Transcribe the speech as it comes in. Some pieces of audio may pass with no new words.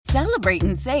Celebrate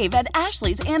and save at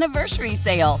Ashley's Anniversary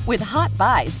Sale. With Hot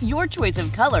Buys, your choice of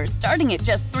colors starting at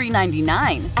just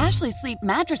 $3.99. Ashley Sleep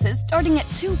mattresses starting at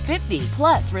 $2.50.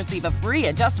 Plus, receive a free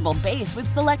adjustable base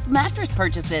with select mattress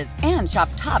purchases. And shop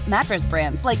top mattress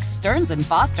brands like Stearns &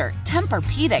 Foster,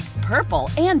 Tempur-Pedic, Purple,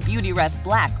 and Beautyrest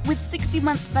Black with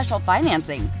 60-month special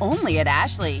financing. Only at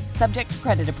Ashley. Subject to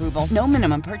credit approval. No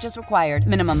minimum purchase required.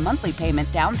 Minimum monthly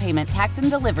payment, down payment, tax, and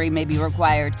delivery may be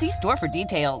required. See store for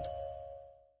details.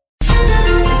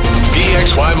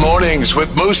 PXY Mornings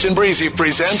with Moose and Breezy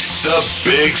present the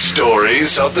big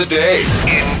stories of the day.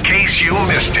 In case you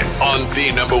missed it, on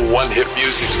the number one hit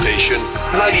music station,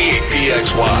 98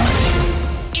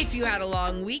 PXY. If you had a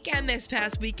long weekend this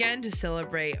past weekend to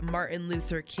celebrate Martin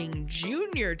Luther King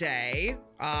Jr. Day,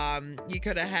 you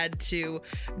could have head to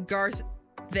Garth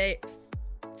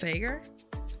Fager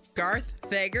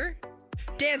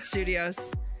Dance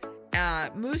Studios.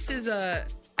 Moose is a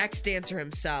ex-dancer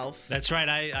himself. That's right.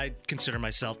 I consider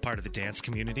myself part of the dance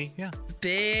community. Yeah.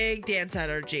 Big dance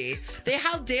energy. They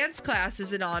held dance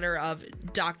classes in honor of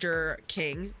Dr.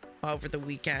 King over the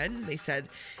weekend. They said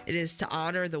it is to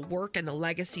honor the work and the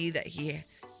legacy that he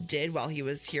did while he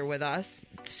was here with us.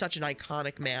 Such an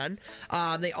iconic man.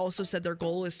 They also said their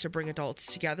goal is to bring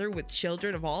adults together with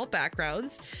children of all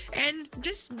backgrounds and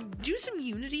just do some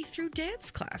unity through dance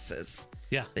classes.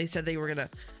 Yeah. They said they were going to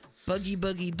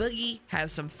boogie, have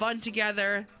some fun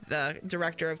together. The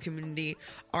director of Community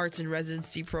Arts and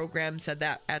Residency Program said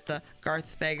that at the Garth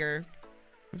Fagan.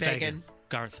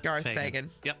 Garth Fagan.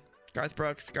 Yep. Garth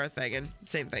Brooks, Garth Fagan.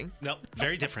 Same thing. Nope.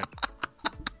 Very different.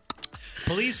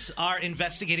 Police are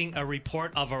investigating a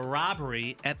report of a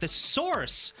robbery at the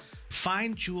Source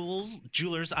Fine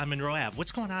Jewelers on Monroe Ave.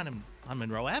 What's going on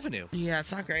Monroe Avenue? Yeah,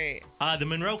 it's not great. The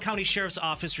Monroe County Sheriff's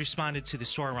Office responded to the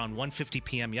store around 1:50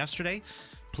 p.m. yesterday.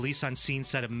 Police on scene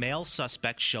said a male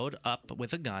suspect showed up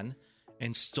with a gun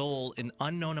and stole an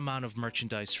unknown amount of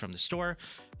merchandise from the store.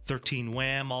 13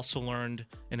 Wham also learned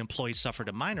an employee suffered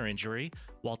a minor injury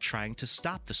while trying to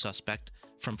stop the suspect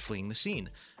from fleeing the scene.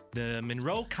 The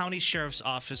Monroe County Sheriff's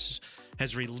Office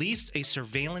has released a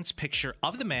surveillance picture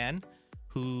of the man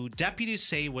who deputies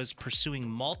say was pursuing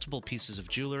multiple pieces of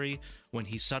jewelry when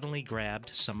he suddenly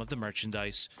grabbed some of the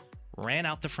merchandise, ran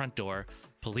out the front door.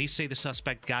 Police say the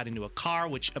suspect got into a car,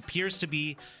 which appears to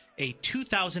be a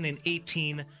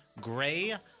 2018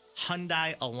 gray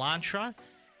Hyundai Elantra,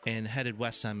 and headed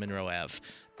west on Monroe Ave.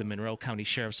 The Monroe County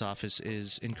Sheriff's Office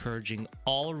is encouraging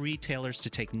all retailers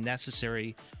to take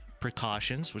necessary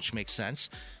precautions, which makes sense.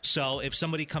 So if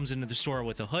somebody comes into the store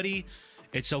with a hoodie,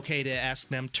 it's okay to ask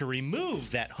them to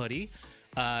remove that hoodie.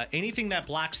 Anything that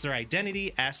blocks their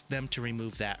identity, ask them to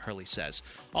remove that, Hurley says.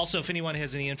 Also, if anyone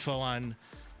has any info on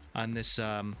this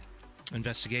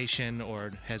investigation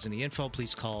or has any info,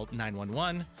 please call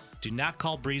 911. Do not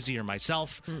call Breezy or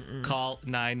myself. Call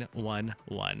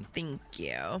 911. Thank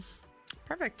you.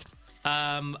 Perfect.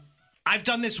 I've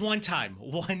done this one time.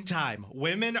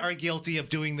 Women are guilty of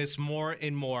doing this more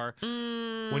and more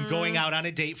when going out on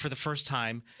a date for the first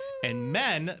time. And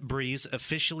men, Breeze,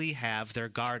 officially have their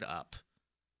guard up.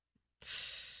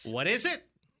 What is it?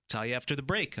 Tell you after the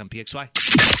break on PXY.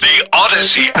 The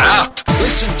Odyssey app.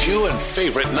 Listen to and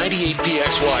favorite 98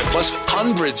 PXY plus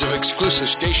hundreds of exclusive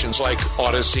stations like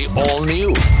Odyssey All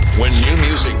New. When new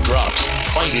music drops,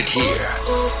 find it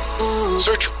here.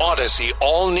 Search Odyssey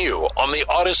All New on the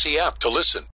Odyssey app to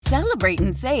listen. Celebrate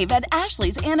and save at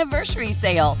Ashley's Anniversary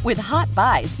Sale. With Hot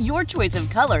Buys, your choice of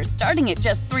colors starting at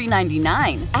just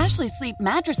 $3.99. Ashley Sleep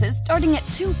mattresses starting at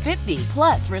 $2.50.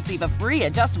 Plus, receive a free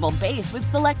adjustable base with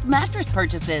select mattress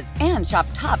purchases. And shop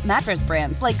top mattress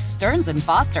brands like Stearns &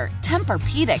 Foster,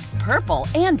 Tempur-Pedic, Purple,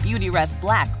 and Beautyrest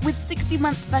Black with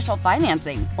 60-month special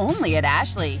financing. Only at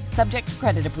Ashley. Subject to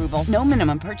credit approval. No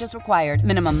minimum purchase required.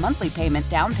 Minimum monthly payment,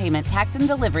 down payment, tax, and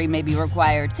delivery may be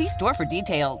required. See store for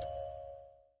details.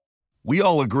 We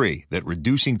all agree that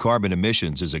reducing carbon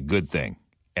emissions is a good thing.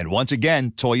 And once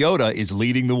again, Toyota is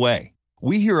leading the way.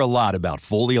 We hear a lot about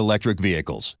fully electric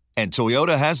vehicles, and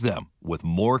Toyota has them, with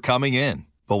more coming in.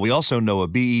 But we also know a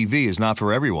BEV is not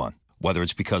for everyone, whether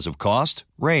it's because of cost,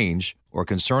 range, or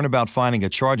concern about finding a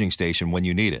charging station when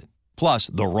you need it. Plus,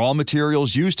 the raw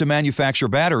materials used to manufacture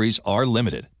batteries are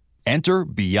limited. Enter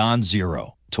Beyond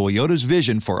Zero, Toyota's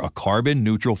vision for a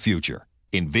carbon-neutral future.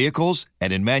 In vehicles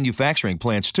and in manufacturing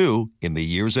plants, too, in the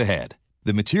years ahead.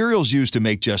 The materials used to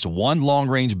make just one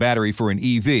long-range battery for an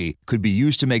EV could be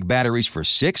used to make batteries for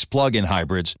 6 plug-in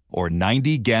hybrids or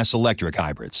 90 gas-electric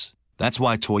hybrids. That's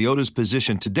why Toyota's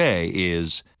position today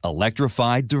is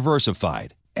electrified,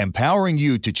 diversified, empowering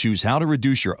you to choose how to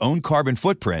reduce your own carbon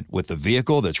footprint with the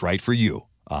vehicle that's right for you,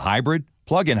 a hybrid,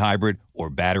 plug-in hybrid, or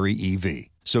battery EV.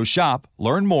 So shop,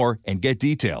 learn more, and get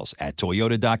details at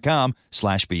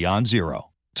toyota.com/beyond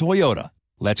zero. Toyota,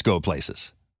 let's go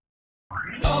places.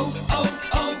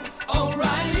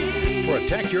 O'Reilly.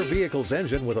 Protect your vehicle's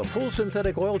engine with a full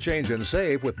synthetic oil change and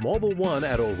save with Mobil 1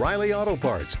 at O'Reilly Auto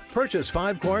Parts. Purchase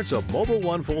 5 quarts of Mobil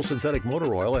 1 full synthetic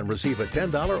motor oil and receive a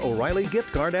 $10 O'Reilly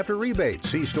gift card after rebate.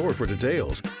 See store for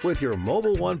details. With your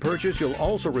Mobil 1 purchase, you'll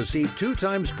also receive 2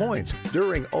 times points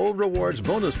during O Rewards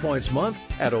Bonus Points Month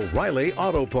at O'Reilly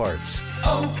Auto Parts.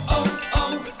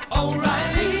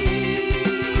 O'Reilly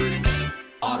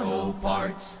Auto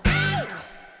Parts.